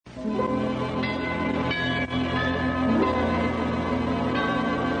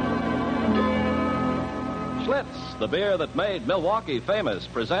Schlitz, the beer that made Milwaukee famous,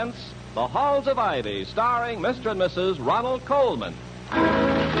 presents The Halls of Ivy, starring Mr. and Mrs. Ronald Colman.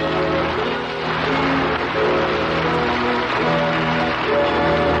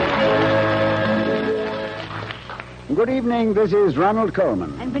 Good evening, this is Ronald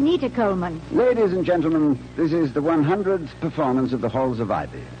Colman. And Benita Colman. Ladies and gentlemen, this is the 100th performance of the Halls of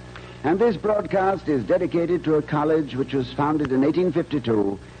Ivy. And this broadcast is dedicated to a college which was founded in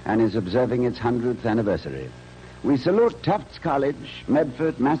 1852 and is observing its 100th anniversary. We salute Tufts College,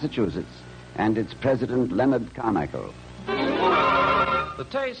 Medford, Massachusetts, and its president, Leonard Carmichael. The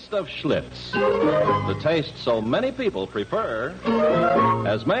taste of Schlitz, the taste so many people prefer,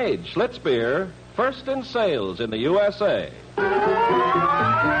 has made Schlitz beer first in sales in the USA.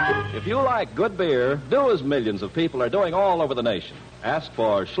 If you like good beer, do as millions of people are doing all over the nation. Ask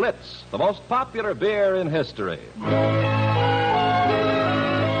for Schlitz, the most popular beer in history. And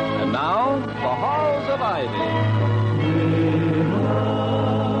now, the Halls of Ivy.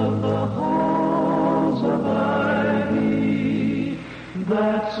 The halls of ivy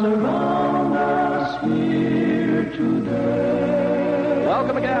that surround us here today.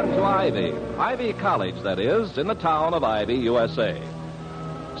 Welcome again to Ivy. Ivy College, that is, in the town of Ivy, USA.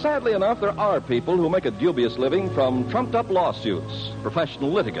 Sadly enough, there are people who make a dubious living from trumped-up lawsuits,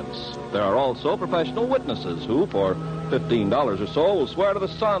 professional litigants. There are also professional witnesses who, for $15 or so, will swear to the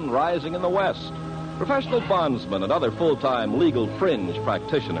sun rising in the west. Professional bondsmen and other full-time legal fringe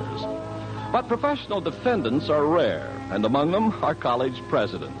practitioners. But professional defendants are rare, and among them are college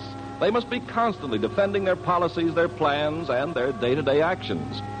presidents. They must be constantly defending their policies, their plans, and their day-to-day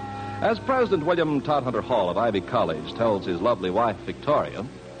actions. As President William Todhunter Hall of Ivy College tells his lovely wife, Victoria,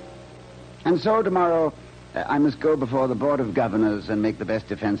 And so tomorrow, I must go before the Board of Governors and make the best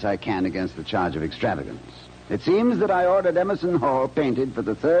defense I can against the charge of extravagance. It seems that I ordered Emerson Hall painted for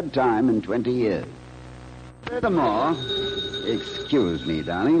the third time in 20 years. Furthermore, excuse me,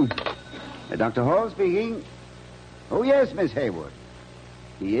 darling. Dr. Hall speaking. Oh, yes, Miss Haywood.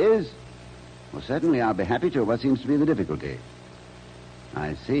 He is? Well, certainly I'll be happy to. What seems to be the difficulty?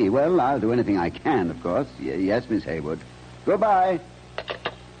 I see. Well, I'll do anything I can, of course. Yes, Miss Haywood. Goodbye.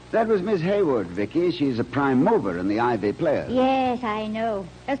 That was Miss Haywood, Vicky. She's a prime mover in the Ivy Players. Yes, I know.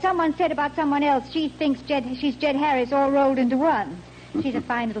 As someone said about someone else, she thinks she's Jed Harris all rolled into one. She's a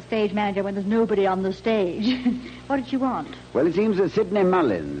fine little stage manager when there's nobody on the stage. What did she want? Well, it seems that Sidney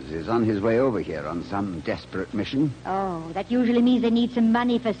Mullins is on his way over here on some desperate mission. Oh, that usually means they need some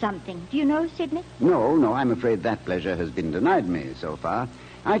money for something. Do you know Sidney? No, I'm afraid that pleasure has been denied me so far.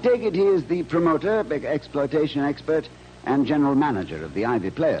 I take it he is the promoter, exploitation expert, and general manager of the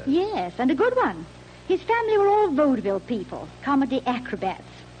Ivy Players. Yes, and a good one. His family were all vaudeville people, comedy acrobats.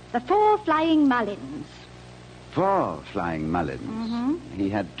 The Four Flying Mullins. 4 Flying Mullins. Mm-hmm. He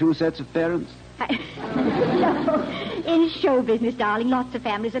had 2 sets of parents? No. In show business, darling, lots of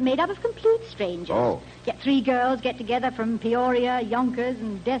families are made up of complete strangers. Oh. 3 girls get together from Peoria, Yonkers,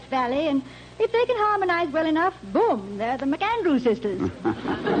 and Death Valley, and if they can harmonize well enough, boom, they're the McAndrew sisters.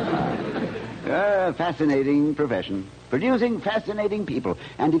 Fascinating profession. Producing fascinating people.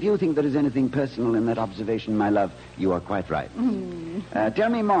 And if you think there is anything personal in that observation, my love, you are quite right. Tell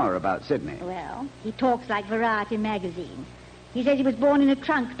me more about Sidney. Well, he talks like Variety magazine. He says he was born in a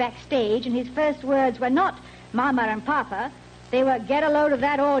trunk backstage, and his first words were not Mama and Papa. They were, get a load of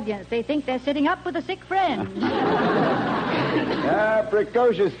that audience. They think they're sitting up with a sick friend.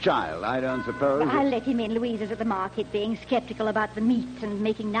 Precocious child, I don't suppose. I'll let him in. Louise is at the market being skeptical about the meat and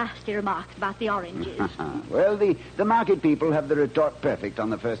making nasty remarks about the oranges. Well, the market people have the retort perfect on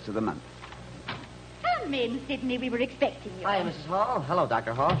the first of the month. Come in, Sidney. We were expecting you. Hi, Mrs. Hall. Hello,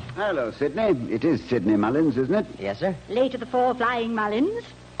 Dr. Hall. Hello, Sidney. It is Sidney Mullins, isn't it? Yes, sir. Late of the Four Flying Mullins.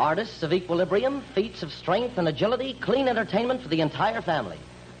 Artists of equilibrium, feats of strength and agility, clean entertainment for the entire family.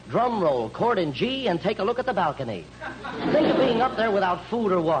 Drum roll, chord in G, and take a look at the balcony. Think of being up there without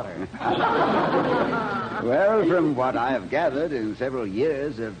food or water. Well, from what I have gathered in several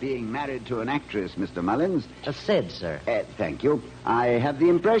years of being married to an actress, Mr. Mullins... Sid, sir. Thank you. I have the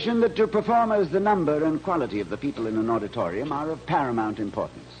impression that to performers, the number and quality of the people in an auditorium are of paramount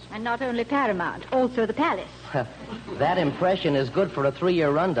importance. And not only paramount, also the palace. That impression is good for a 3-year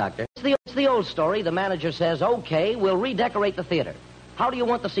run, Doctor. It's the old story. The manager says, okay, we'll redecorate the theater. How do you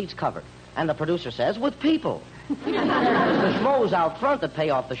want the seats covered? And the producer says, with people. It's the schmoes out front that pay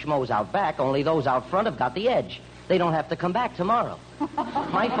off the schmoes out back, only those out front have got the edge. They don't have to come back tomorrow.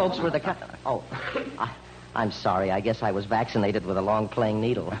 My folks were the I'm sorry. I guess I was vaccinated with a long-playing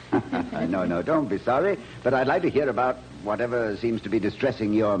needle. No, don't be sorry. But I'd like to hear about whatever seems to be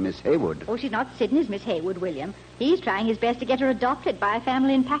distressing your Miss Haywood. Oh, she's not Sydney's Miss Haywood, William. He's trying his best to get her adopted by a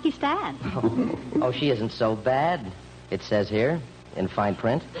family in Pakistan. Oh, she isn't so bad, it says here. In fine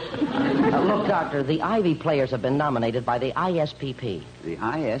print. Look, Doctor, the Ivy players have been nominated by the ISPP. The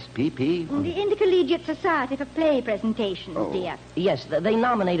ISPP? The Intercollegiate Society for Play Presentations, dear. Yes, they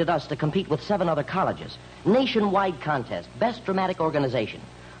nominated us to compete with 7 other colleges. Nationwide contest, best dramatic organization.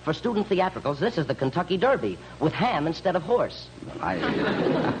 For student theatricals, this is the Kentucky Derby, with ham instead of horse.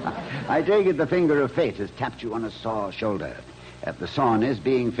 I take it the finger of fate has tapped you on a sore shoulder. The soreness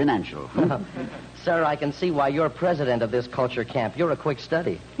being financial. Sir, I can see why you're president of this culture camp. You're a quick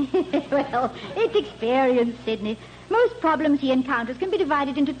study. Well, it's experience, Sidney. Most problems he encounters can be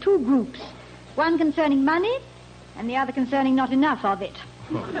divided into 2 groups. One concerning money, and the other concerning not enough of it.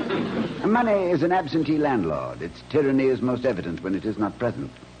 Money is an absentee landlord. Its tyranny is most evident when it is not present.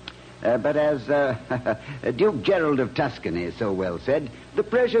 But as Duke Gerald of Tuscany so well said, the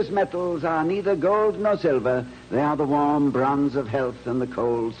precious metals are neither gold nor silver. They are the warm bronze of health and the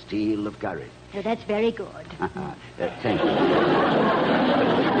cold steel of courage. Oh, that's very good. Thank you.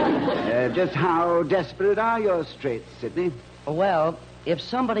 Just how desperate are your straits, Sidney? Well, if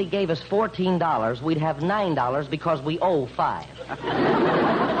somebody gave us $14, we'd have $9 because we owe $5.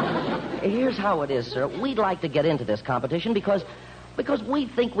 Here's how it is, sir. We'd like to get into this competition because we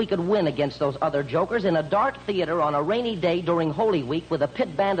think we could win against those other jokers in a dark theater on a rainy day during Holy Week with a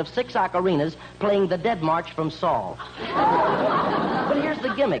pit band of 6 ocarinas playing the Dead March from Saul. But here's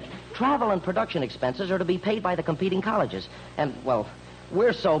the gimmick. Travel and production expenses are to be paid by the competing colleges. And, well,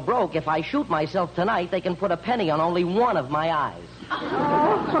 we're so broke, if I shoot myself tonight, they can put a penny on only one of my eyes.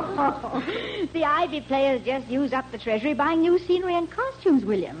 Oh, the Ivy players just use up the treasury buying new scenery and costumes,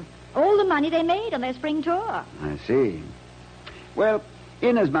 William. All the money they made on their spring tour. I see. Well,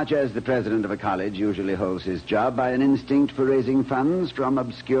 inasmuch as the president of a college usually holds his job by an instinct for raising funds from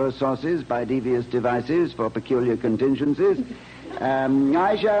obscure sources by devious devices for peculiar contingencies,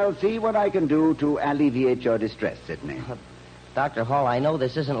 I shall see what I can do to alleviate your distress, Sidney. Dr. Hall, I know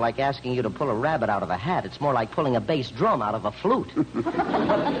this isn't like asking you to pull a rabbit out of a hat. It's more like pulling a bass drum out of a flute.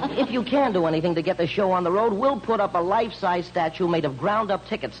 But if you can do anything to get the show on the road, we'll put up a life-size statue made of ground-up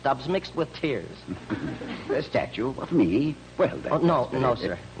ticket stubs mixed with tears. A statue of me? Well, then... No,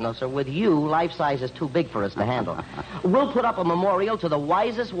 sir. No, sir. With you, life-size is too big for us to handle. We'll put up a memorial to the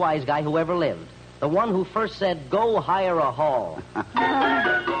wisest wise guy who ever lived. The one who first said, go hire a hall.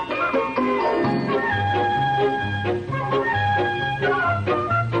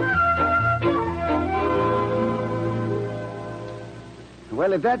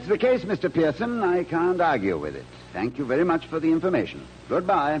 Well, if that's the case, Mr. Pearson, I can't argue with it. Thank you very much for the information.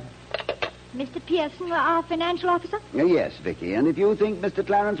 Goodbye. Mr. Pearson, our financial officer? Yes, Vicky, and if you think Mr.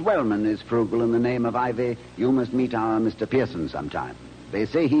 Clarence Wellman is frugal in the name of Ivy, you must meet our Mr. Pearson sometime. They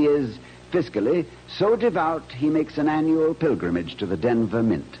say he is, fiscally, so devout he makes an annual pilgrimage to the Denver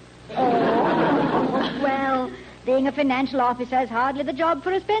Mint. Oh, well, being a financial officer is hardly the job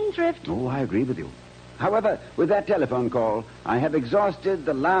for a spendthrift. Oh, I agree with you. However, with that telephone call, I have exhausted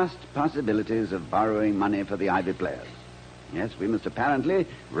the last possibilities of borrowing money for the Ivy players. Yes, we must apparently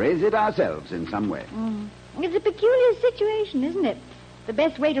raise it ourselves in some way. It's a peculiar situation, isn't it? The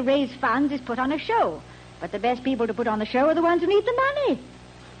best way to raise funds is put on a show. But the best people to put on the show are the ones who need the money.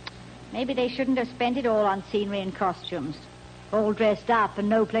 Maybe they shouldn't have spent it all on scenery and costumes. All dressed up and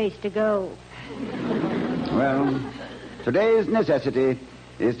no place to go. Well, today's necessity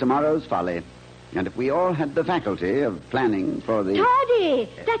is tomorrow's folly. And if we all had the faculty of planning for the... Toddy!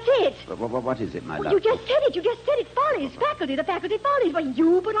 That's it! What is it, my love? You just said it. Follies. Faculty, the faculty Follies. Well,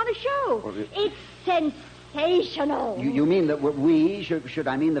 you put on a show. It's sensational. You mean that we, should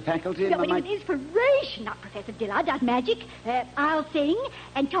I mean the faculty? No, it's an inspiration. Not Professor Dillard does magic. I'll sing.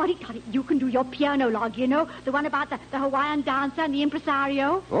 And Toddy, you can do your piano log, you know? The one about the Hawaiian dancer and the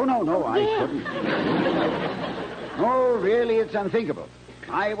impresario. Oh, no, I couldn't. Oh, really, it's unthinkable.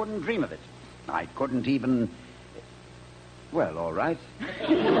 I wouldn't dream of it. I couldn't even... Well, all right.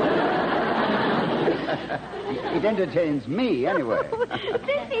 It entertains me, anyway.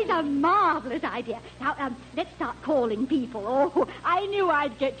 This is a marvelous idea. Now, let's start calling people. Oh, I knew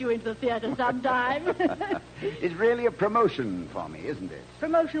I'd get you into the theater sometime. It's really a promotion for me, isn't it?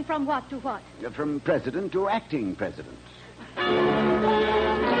 Promotion from what to what? From president to acting president.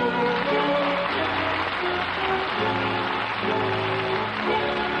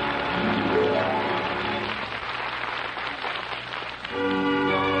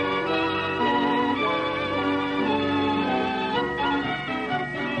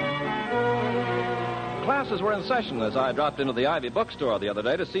 classes were in session as I dropped into the Ivy bookstore the other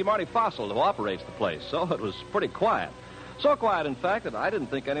day to see Marty Fossil, who operates the place, so it was pretty quiet. So quiet, in fact, that I didn't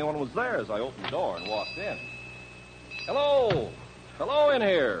think anyone was there as I opened the door and walked in. Hello. Hello in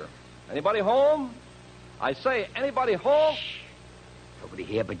here. Anybody home? I say, anybody home? Shh. Nobody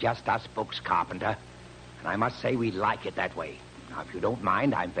here but just us books, Carpenter. And I must say we like it that way. Now, if you don't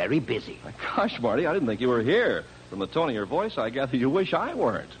mind, I'm very busy. Gosh, Marty, I didn't think you were here. From the tone of your voice, I gather you wish I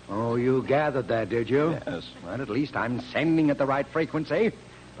weren't. Oh, you gathered that, did you? Yes. Well, at least I'm sending at the right frequency.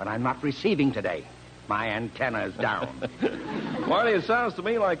 But I'm not receiving today. My antenna is down. Marty, it sounds to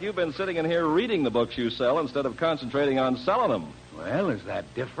me like you've been sitting in here reading the books you sell instead of concentrating on selling them. Well, is that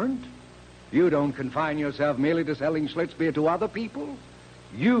different? You don't confine yourself merely to selling Schlitz beer to other people.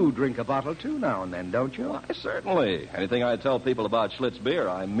 You drink a bottle, too, now and then, don't you? Why, certainly. Anything I tell people about Schlitz beer,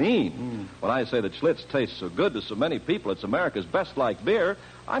 I mean. When I say that Schlitz tastes so good to so many people it's America's best-liked beer,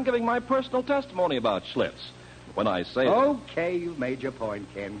 I'm giving my personal testimony about Schlitz. When I say Okay, you've made your point,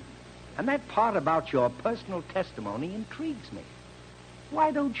 Ken. And that part about your personal testimony intrigues me.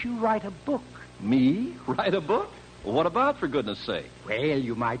 Why don't you write a book? Me? Write a book? Well, what about, for goodness sake? Well,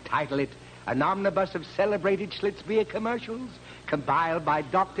 you might title it An Omnibus of Celebrated Schlitz Beer Commercials, compiled by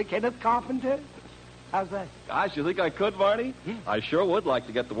Dr. Kenneth Carpenter. How's that? Gosh, you think I could, Marty? I sure would like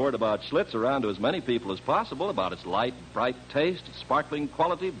to get the word about Schlitz around to as many people as possible, about its light, bright taste, its sparkling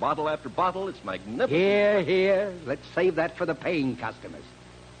quality, bottle after bottle. It's magnificent. Here. Let's save that for the paying customers.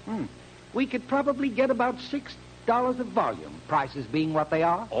 We could probably get about $6 a volume, prices being what they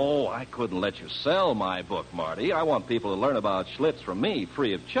are. Oh, I couldn't let you sell my book, Marty. I want people to learn about Schlitz from me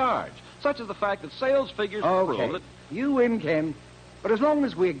free of charge, such as the fact that sales figures prove that... You win, Ken. But as long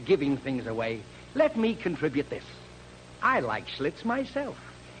as we're giving things away, let me contribute this. I like Schlitz myself.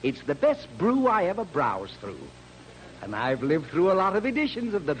 It's the best brew I ever browsed through. And I've lived through a lot of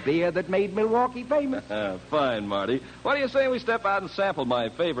editions of the beer that made Milwaukee famous. Fine, Marty. What do you say we step out and sample my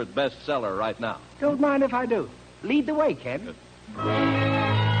favorite bestseller right now? Don't mind if I do. Lead the way, Ken.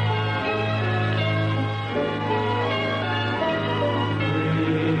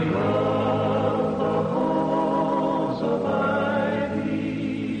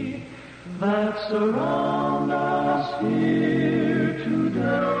 That surround us here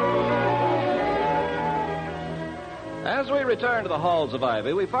today. As we return to the halls of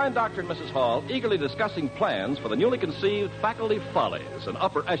Ivy, we find Dr. and Mrs. Hall eagerly discussing plans for the newly conceived Faculty Follies, an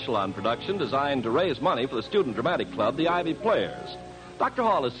upper echelon production designed to raise money for the student dramatic club, the Ivy Players. Dr.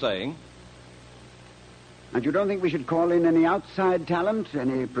 Hall is saying... And you don't think we should call in any outside talent,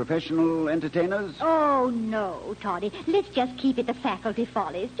 any professional entertainers? Oh, no, Toddy. Let's just keep it the Faculty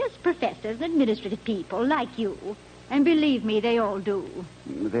Follies. Just professors and administrative people like you. And believe me, they all do.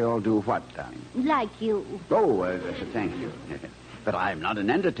 They all do what, darling? Like you. Oh, thank you. But I'm not an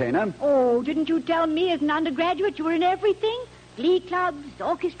entertainer. Oh, didn't you tell me as an undergraduate you were in everything? Glee clubs,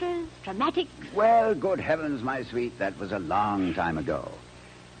 orchestras, dramatics. Well, good heavens, my sweet, that was a long time ago.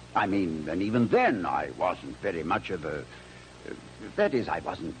 I mean, and even then I wasn't very much of a... That is, I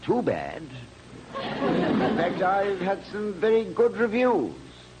wasn't too bad. In fact, I had some very good reviews.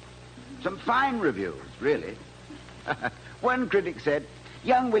 Some fine reviews, really. One critic said,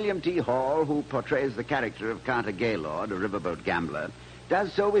 young William T. Hall, who portrays the character of Carter Gaylord, a riverboat gambler,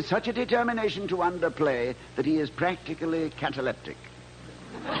 does so with such a determination to underplay that he is practically cataleptic.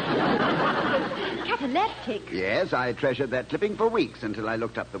 Cataleptic? Yes, I treasured that clipping for weeks until I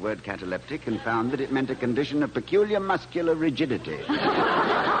looked up the word cataleptic and found that it meant a condition of peculiar muscular rigidity.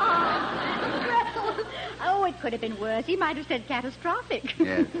 Oh, it could have been worse. He might have said catastrophic.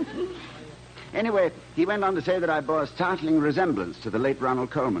 Yes. Anyway, he went on to say that I bore a startling resemblance to the late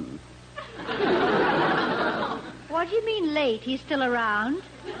Ronald Colman. What do you mean late? He's still around?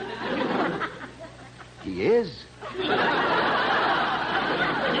 He is?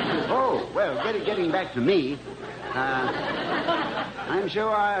 Oh, well, getting back to me, I'm sure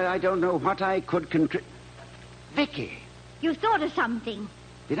I don't know what I could contribute. Vicky! You thought of something.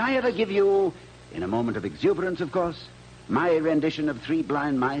 Did I ever give you, in a moment of exuberance, of course, my rendition of Three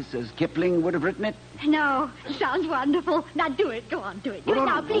Blind Mice as Kipling would have written it? No, sounds wonderful. Now do it. Go on, do it. Do it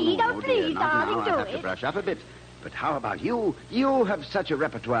now, please. No, please, darling, do I'll have it. to brush up a bit. But how about you? You have such a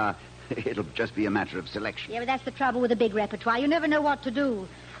repertoire. It'll just be a matter of selection. Yeah, but that's the trouble with a big repertoire. You never know what to do.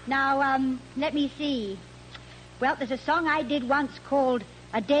 Now, let me see. Well, there's a song I did once called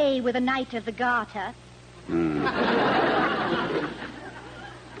A Day with a Night of the Garter.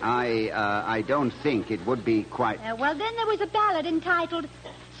 I don't think it would be quite... Well, then there was a ballad entitled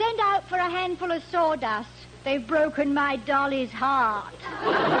Send Out for a Handful of Sawdust. They've broken my dolly's heart.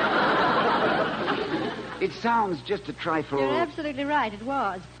 It sounds just a trifle... You're absolutely right, it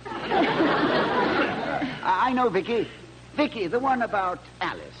was. I know, Vicky. Vicky, the one about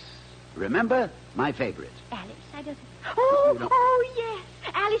Alice. Remember? My favorite. Alice, I don't... Oh, yes.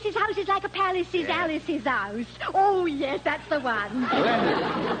 Alice's house is like a palace is Alice's house. Oh, yes, that's the one.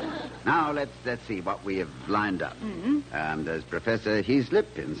 Now, let's see what we have lined up. There's Professor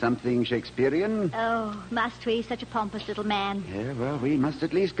Heaslip in something Shakespearean. Oh, must we? Such a pompous little man. Yeah, well, we must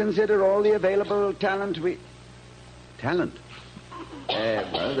at least consider all the available talent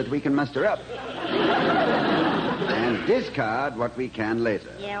that we can muster up. And discard what we can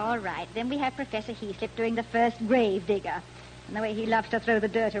later. Yeah, all right. Then we have Professor Heaslip doing the first grave digger. And the way he loves to throw the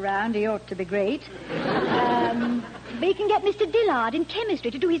dirt around, he ought to be great. We can get Mr. Dillard in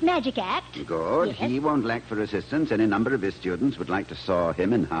chemistry to do his magic act. Good. Yes. He won't lack for assistance. Any number of his students would like to saw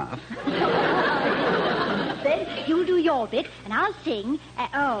him in half. Then you do your bit, and I'll sing.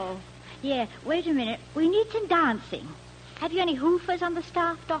 Wait a minute. We need some dancing. Have you any hoofers on the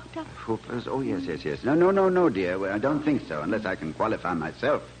staff, Doctor? Hoopers? Oh, yes. No, dear. Well, I don't think so, unless I can qualify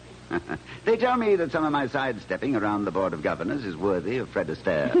myself. They tell me that some of my sidestepping around the Board of Governors is worthy of Fred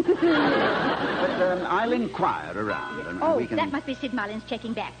Astaire. But I'll inquire around. And we can... that must be Sid Mullins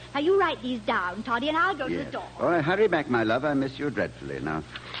checking back. Now, you write these down, Toddy, and I'll go to the door. Oh, hurry back, my love. I miss you dreadfully. Now,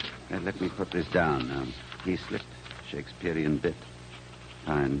 let me put this down. Heaslip, Shakespearean bit.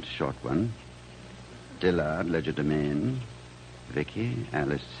 Find short one. Dillard, legerdemain. Vicky,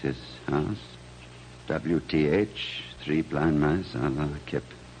 Alice's house. WTH, 3 blind mice, a la Kip.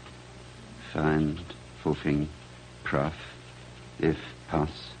 Find, foofing, prof, if pass.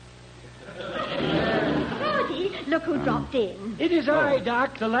 Toddy, look who dropped in. It is I,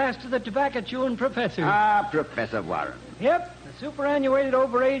 Doc, the last of the tobacco-chewing professors. Ah, Professor Warren. Yep, the superannuated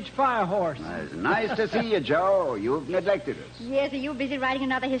overage fire horse. It's nice to see you, Joe. You've neglected us. Yes, are you busy writing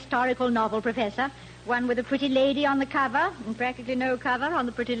another historical novel, Professor? One with a pretty lady on the cover and practically no cover on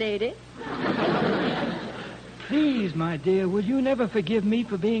the pretty lady. Please, my dear, will you never forgive me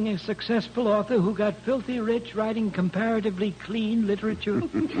for being a successful author who got filthy rich writing comparatively clean literature?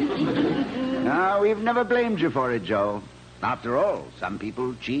 No, we've never blamed you for it, Joe. After all, some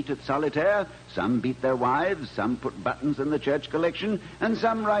people cheat at solitaire, some beat their wives, some put buttons in the church collection, and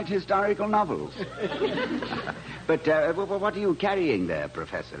some write historical novels. But what are you carrying there,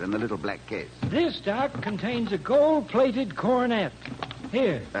 Professor, in the little black case? This, Doc, contains a gold-plated coronet.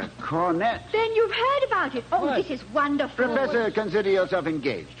 Here. A cornet? Then you've heard about it. Oh, What? this is wonderful. Professor, consider yourself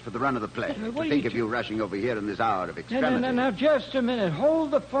engaged for the run of the play. what To are think you of you rushing over here in this hour of No, extremity. now, just a minute.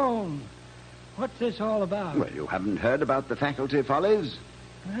 Hold the phone. What's this all about? Well, you haven't heard about the faculty follies?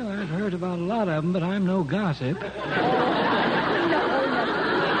 Well, I've heard about a lot of them, but I'm no gossip.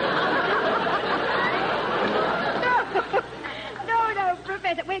 No,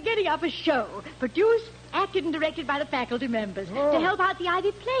 Professor. We're getting up a show. Produced, acted, and directed by the faculty members to help out the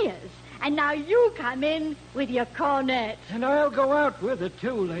Ivy players. And now you come in with your cornet. And I'll go out with it,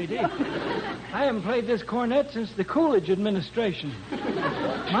 too, lady. I haven't played this cornet since the Coolidge administration.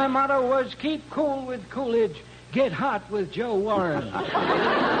 My motto was, keep cool with Coolidge, get hot with Joe Warren.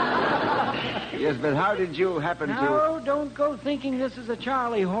 Yes, but how did you happen to... Now, don't go thinking this is a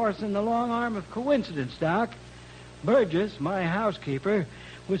Charlie horse in the long arm of coincidence, Doc. Burgess, my housekeeper,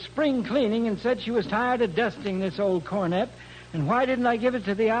 was spring cleaning and said she was tired of dusting this old cornet, and why didn't I give it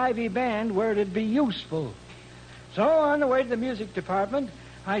to the Ivy Band where it'd be useful? So, on the way to the music department,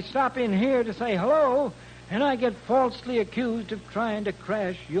 I stop in here to say hello, and I get falsely accused of trying to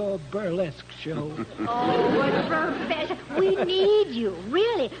crash your burlesque show. Oh, Professor, we need you.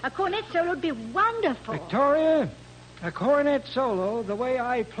 Really, a cornet solo would be wonderful. Victoria, a cornet solo, the way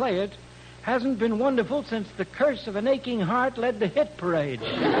I play it, hasn't been wonderful since the curse of an aching heart led the hit parade.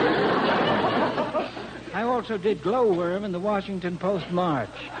 I also did Glowworm in the Washington Post March.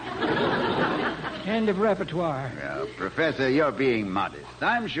 End of repertoire. Well, Professor, you're being modest.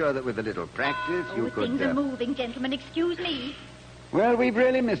 I'm sure that with a little practice you could... Things are moving, gentlemen. Excuse me. Well, we've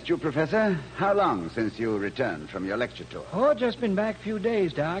really missed you, Professor. How long since you returned from your lecture tour? Oh, just been back a few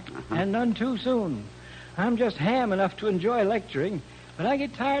days, Doc, and none too soon. I'm just ham enough to enjoy lecturing, but I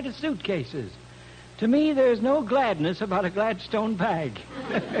get tired of suitcases. To me, there's no gladness about a Gladstone bag.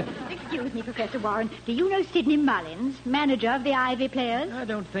 Excuse me, Professor Warren. Do you know Sidney Mullins, manager of the Ivy Players? I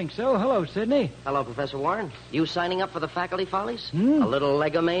don't think so. Hello, Sidney. Hello, Professor Warren. You signing up for the faculty follies? A little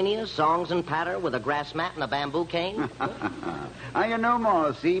legomania, songs and patter with a grass mat and a bamboo cane? I no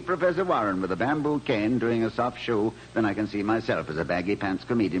more see Professor Warren with a bamboo cane doing a soft shoe than I can see myself as a baggy pants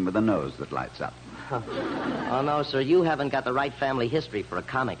comedian with a nose that lights up. Oh, no, sir. You haven't got the right family history for a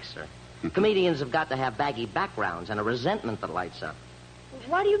comic, sir. Comedians have got to have baggy backgrounds and a resentment that lights up.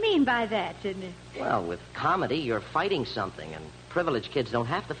 What do you mean by that, Sidney? Well, with comedy, you're fighting something, and privileged kids don't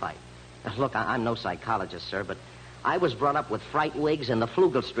have to fight. Look, I'm no psychologist, sir, but I was brought up with fright wigs and the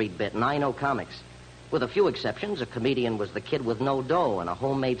Flugel Street bit, and I know comics. With a few exceptions, a comedian was the kid with no dough and a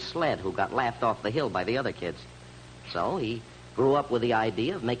homemade sled who got laughed off the hill by the other kids. So he grew up with the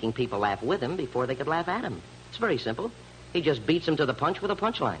idea of making people laugh with him before they could laugh at him. It's very simple. He just beats them to the punch with a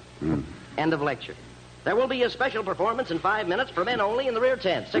punchline. End of lecture. There will be a special performance in 5 minutes for men only in the rear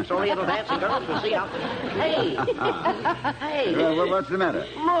tent. 6 Oriental dancing girls will see how... Hey! Hey! Well, what's the matter?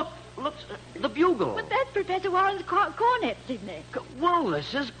 Look, the bugle. But that's Professor Warren's cornet, Sidney. Well,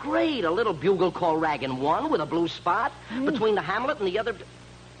 this is great. A little bugle called Ragin' 1 with a blue spot between the Hamlet and the other...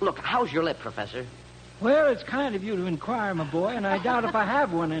 Look, how's your lip, Professor? Well, it's kind of you to inquire, my boy, and I doubt if I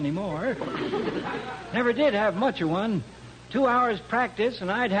have one anymore. Never did have much of one. 2 hours practice,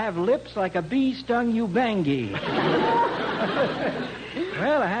 and I'd have lips like a bee-stung Ubangi.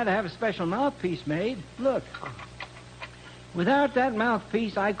 Well, I had to have a special mouthpiece made. Look. Without that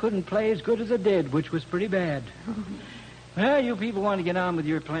mouthpiece, I couldn't play as good as I did, which was pretty bad. Well, you people want to get on with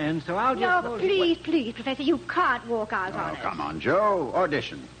your plans, so I'll just... No, please, Professor, you can't walk out on us. Come on, Joe.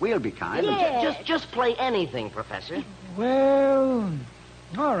 Audition. We'll be kind. Yes. Just play anything, Professor. Well,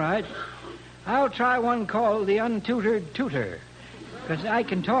 all right. I'll try one called The Untutored Tutor, because I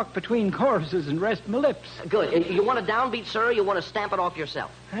can talk between choruses and rest my lips. Good. You want a downbeat, sir, or you want to stamp it off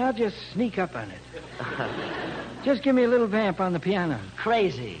yourself? I'll just sneak up on it. Just give me a little vamp on the piano.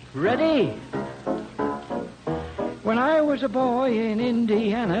 Crazy. Ready? When I was a boy in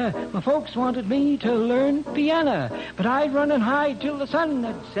Indiana, my folks wanted me to learn piano. But I'd run and hide till the sun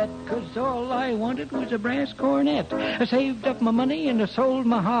had set, 'cause all I wanted was a brass cornet. I saved up my money and I sold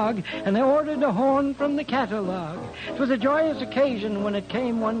my hog, and I ordered a horn from the catalog. It was a joyous occasion when it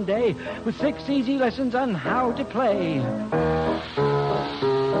came one day with 6 easy lessons on how to play.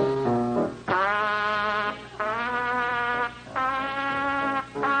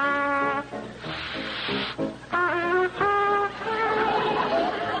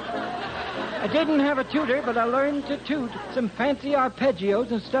 I didn't have a tutor, but I learned to toot some fancy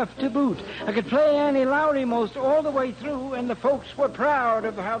arpeggios and stuff to boot. I could play Annie Lowry most all the way through, and the folks were proud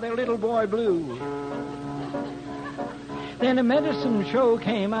of how their little boy blew. Then a medicine show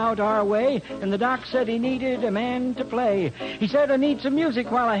came out our way, and the doc said he needed a man to play. He said, I need some music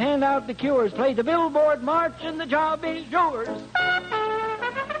while I hand out the cures. Play the Billboard March, and the job is yours.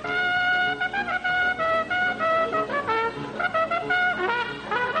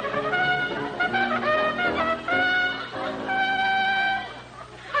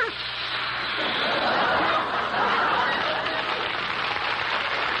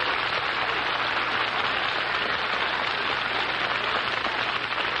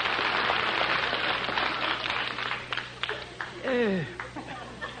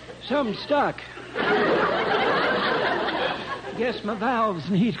 Some stuck. Guess my valves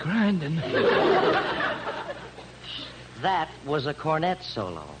need grinding. That was a cornet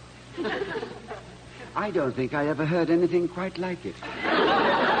solo. I don't think I ever heard anything quite like it.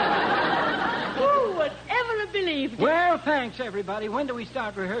 Who would ever have believed it? Well, thanks, everybody. When do we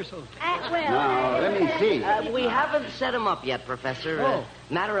start rehearsals? Now, let me see. We haven't set him up yet, Professor. Oh.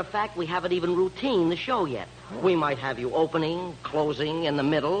 Matter of fact, we haven't even routine the show yet. We might have you opening, closing, in the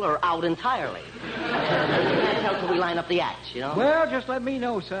middle, or out entirely. We can't tell till we line up the acts, you know? Well, just let me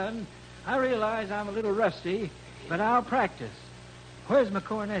know, son. I realize I'm a little rusty, but I'll practice. Where's my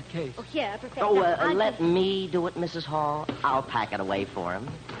cornet case? Oh, here, Professor. Let me do it, Mrs. Hall. I'll pack it away for him.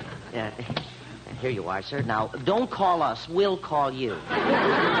 Here you are, sir. Now, don't call us. We'll call you.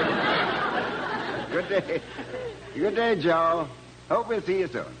 Good day. Good day, Joe. Hope we'll see you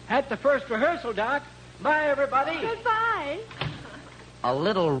soon. At the first rehearsal, Doc. Bye, everybody. Goodbye. A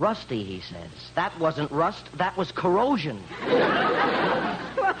little rusty, he says. That wasn't rust. That was corrosion.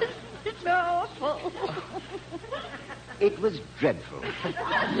 It's awful. It was dreadful.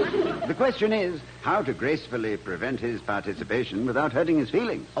 The question is how to gracefully prevent his participation without hurting his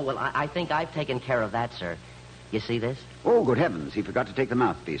feelings. Oh, well, I think I've taken care of that, sir. You see this? Oh, good heavens. He forgot to take the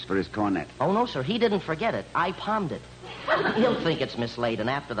mouthpiece for his cornet. Oh, no, sir. He didn't forget it. I palmed it. He'll think it's mislaid, and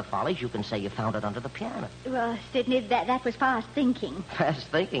after the Follies, you can say you found it under the piano. Well, Sidney, that was fast thinking. Fast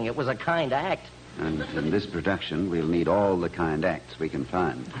thinking. It was a kind act. And in this production, we'll need all the kind acts we can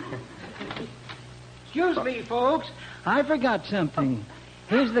find. Excuse me, folks. I forgot something.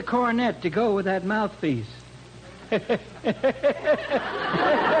 Here's the cornet to go with that mouthpiece.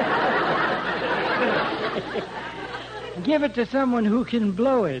 Give it to someone who can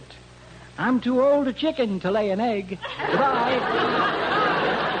blow it. I'm too old a chicken to lay an egg. Goodbye.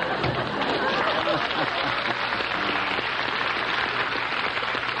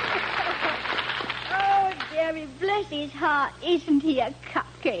 Oh, Jerry, bless his heart, isn't he a cup?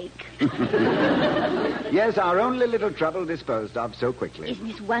 cake. Yes, our only little trouble disposed of so quickly. Isn't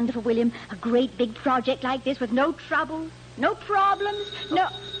this wonderful, William? A great big project like this with no troubles, no problems, no...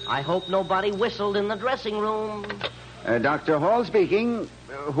 I hope nobody whistled in the dressing room. Dr. Hall speaking.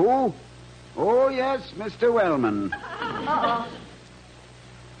 Who? Oh, yes, Mr. Wellman. Uh-oh.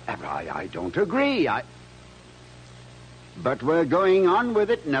 I don't agree. But we're going on with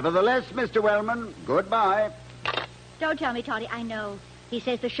it nevertheless, Mr. Wellman. Goodbye. Don't tell me, Toddy. I know. He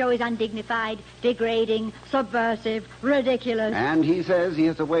says the show is undignified, degrading, subversive, ridiculous. And he says he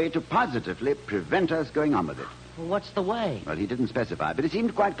has a way to positively prevent us going on with it. Well, what's the way? Well, he didn't specify, but he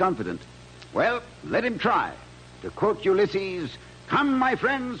seemed quite confident. Well, let him try. To quote Ulysses, "Come, my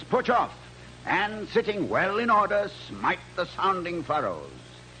friends, push off, and sitting well in order, smite the sounding furrows."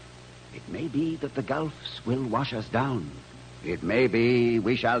 It may be that the gulfs will wash us down. It may be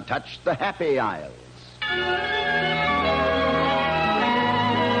we shall touch the happy isles.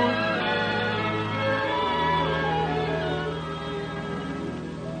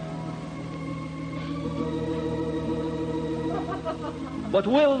 But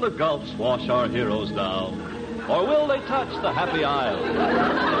will the gulfs wash our heroes down? Or will they touch the happy isle?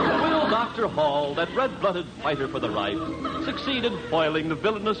 Will Dr. Hall, that red-blooded fighter for the right, succeed in foiling the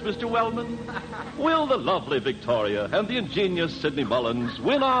villainous Mr. Wellman? Will the lovely Victoria and the ingenious Sidney Mullins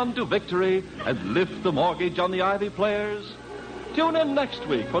win on to victory and lift the mortgage on the Ivy players? Tune in next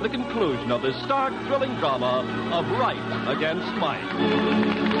week for the conclusion of this stark, thrilling drama of right against might.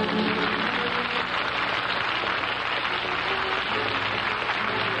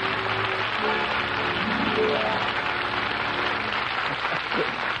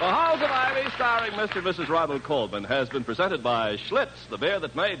 The Halls of Ivy, starring Mr. and Mrs. Ronald Colman, has been presented by Schlitz, the beer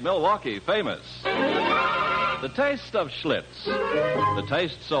that made Milwaukee famous. The taste of Schlitz, the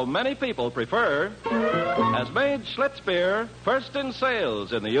taste so many people prefer, has made Schlitz beer first in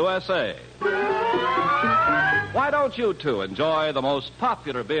sales in the USA. Why don't you, too, enjoy the most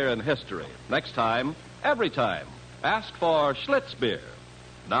popular beer in history? Next time, every time, ask for Schlitz beer.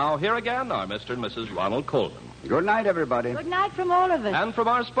 Now, here again are Mr. and Mrs. Ronald Colman. Good night, everybody. Good night from all of us. And from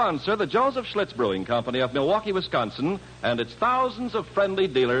our sponsor, the Joseph Schlitz Brewing Company of Milwaukee, Wisconsin, and its thousands of friendly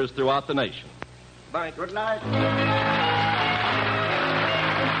dealers throughout the nation. Bye. Good night.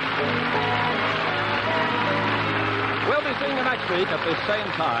 We'll be seeing you next week at this same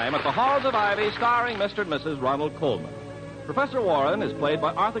time at the Halls of Ivy, starring Mr. and Mrs. Ronald Colman. Professor Warren is played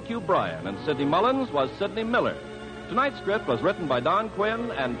by Arthur Q. Bryan, and Sidney Mullins was Sidney Miller. Tonight's script was written by Don Quinn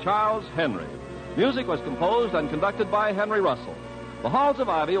and Charles Henry. Music was composed and conducted by Henry Russell. The Halls of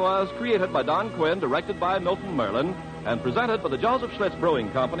Ivy was created by Don Quinn, directed by Milton Merlin, and presented by the Joseph Schlitz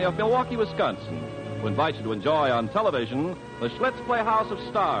Brewing Company of Milwaukee, Wisconsin, who invite you to enjoy on television the Schlitz Playhouse of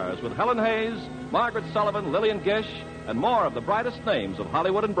Stars with Helen Hayes, Margaret Sullivan, Lillian Gish, and more of the brightest names of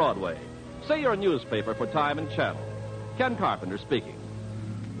Hollywood and Broadway. See your newspaper for time and channel. Ken Carpenter speaking.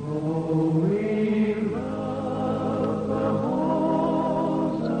 Oh, we love the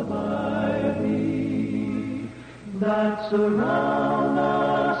halls of ivy that surround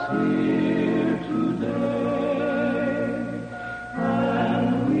us here today,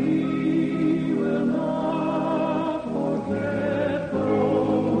 and we will not forget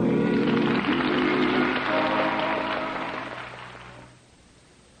though we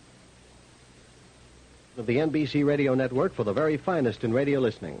of the NBC Radio Network for the very finest in radio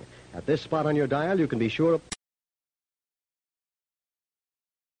listening. At this spot on your dial, you can be sure of